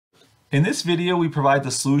In this video, we provide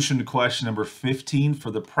the solution to question number 15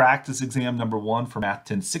 for the practice exam number 1 for Math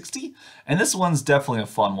 1060. And this one's definitely a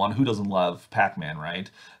fun one. Who doesn't love Pac-Man,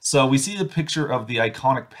 right? So we see the picture of the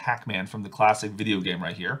iconic Pac-Man from the classic video game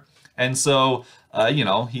right here. And so,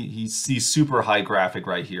 he's super high graphic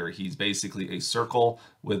right here. He's basically a circle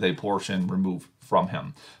with a portion removed from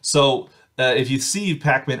him. So if you see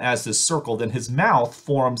Pac-Man as this circle, then his mouth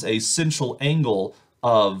forms a central angle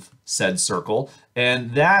of said circle,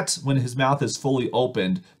 and that, when his mouth is fully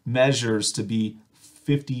opened, measures to be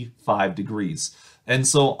 55 degrees. And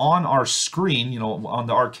so on our screen, on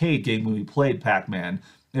the arcade game when we played Pac-Man,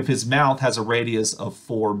 if his mouth has a radius of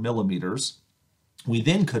 4 millimeters, we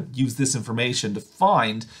then could use this information to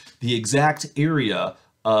find the exact area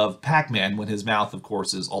of Pac-Man when his mouth, of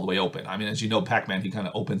course, is all the way open. I mean, as you know, Pac-Man, he kind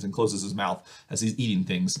of opens and closes his mouth as he's eating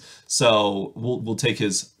things. So we'll take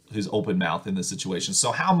his open mouth in this situation.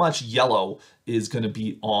 So how much yellow is going to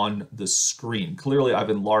be on the screen? Clearly, I've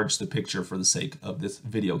enlarged the picture for the sake of this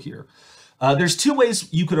video here. There's two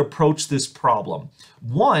ways you could approach this problem.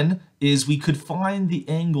 One is we could find the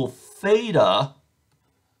angle theta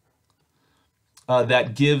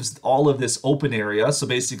that gives all of this open area. So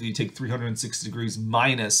basically you take 360 degrees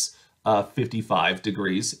minus 55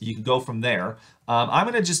 degrees. You can go from there. I'm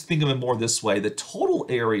going to just think of it more this way. The total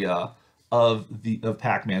area of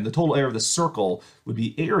Pac-Man, the total area of the circle would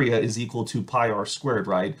be area is equal to pi r squared,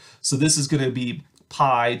 right? So this is going to be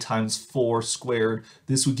pi times 4 squared.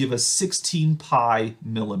 This would give us 16 pi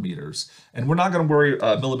millimeters. And we're not going to worry,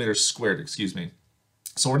 millimeters squared, excuse me.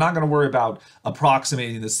 So we're not going to worry about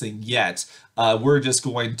approximating this thing yet. We're just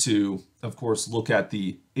going to, of course, look at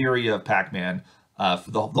the area of Pac-Man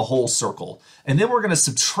for the whole circle. And then we're going to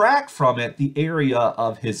subtract from it the area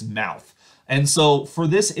of his mouth. And so for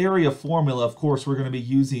this area formula, of course, we're going to be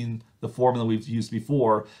using the formula we've used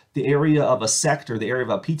before. The area of a sector, the area of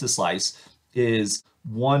a pizza slice, is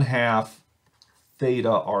 1/2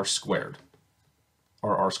 theta r squared.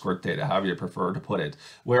 Or r squared theta, however you prefer to put it,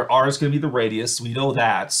 where r is going to be the radius. We know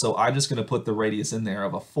that, so I'm just going to put the radius in there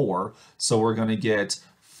of a 4. So we're going to get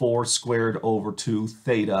 4 squared over 2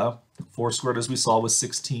 theta. 4 squared, as we saw, was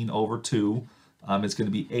 16 over 2. It's going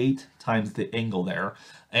to be 8 times the angle there.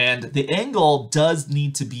 And the angle does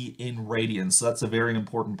need to be in radians, so that's a very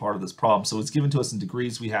important part of this problem. So it's given to us in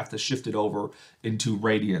degrees, we have to shift it over into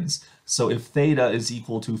radians. So if theta is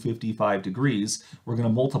equal to 55 degrees, we're going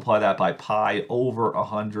to multiply that by pi over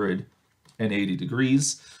 180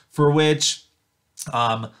 degrees, for which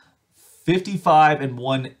 55 and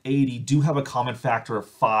 180 do have a common factor of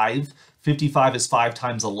 5. 55 is 5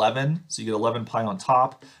 times 11, so you get 11 pi on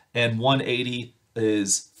top, and 180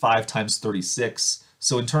 is 5 times 36.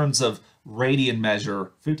 So in terms of radian measure,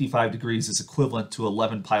 55 degrees is equivalent to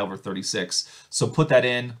 11 pi over 36. So put that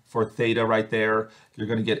in for theta right there. You're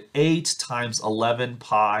going to get 8 times 11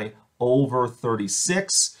 pi over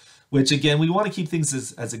 36, which again, we want to keep things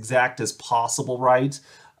as exact as possible, right?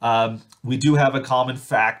 We do have a common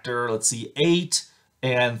factor. Let's see, 8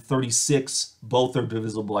 and 36, both are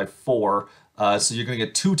divisible by 4. So you're going to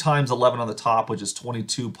get 2 times 11 on the top, which is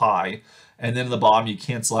 22 pi. And then in the bottom, you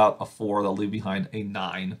cancel out a 4. They'll leave behind a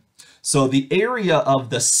 9. So the area of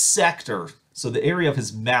the sector, so the area of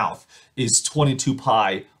his mouth, is 22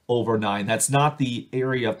 pi over 9. That's not the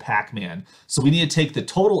area of Pac-Man. So we need to take the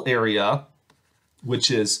total area, which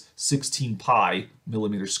is 16 pi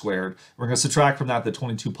millimeters squared. We're going to subtract from that the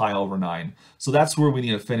 22 pi over 9. So that's where we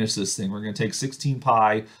need to finish this thing. We're going to take 16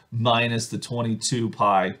 pi minus the 22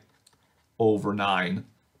 pi over 9,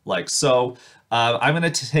 like so. I'm going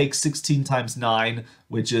to take 16 times 9,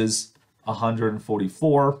 which is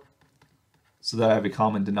 144, so that I have a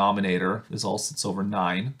common denominator. This all sits over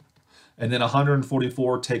 9. And then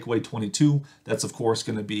 144 take away 22, that's of course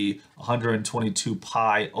going to be 122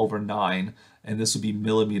 pi over 9, and this would be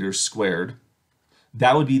millimeters squared.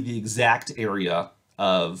 That would be the exact area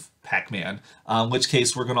of Pac-Man, in which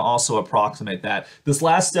case we're going to also approximate that. This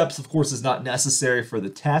last step, of course, is not necessary for the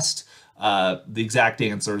test. The exact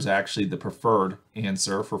answer is actually the preferred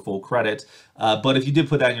answer for full credit. But if you did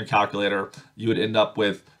put that in your calculator, you would end up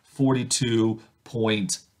with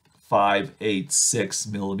 42.586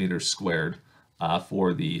 millimeters squared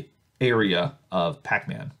for the area of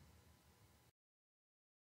Pac-Man.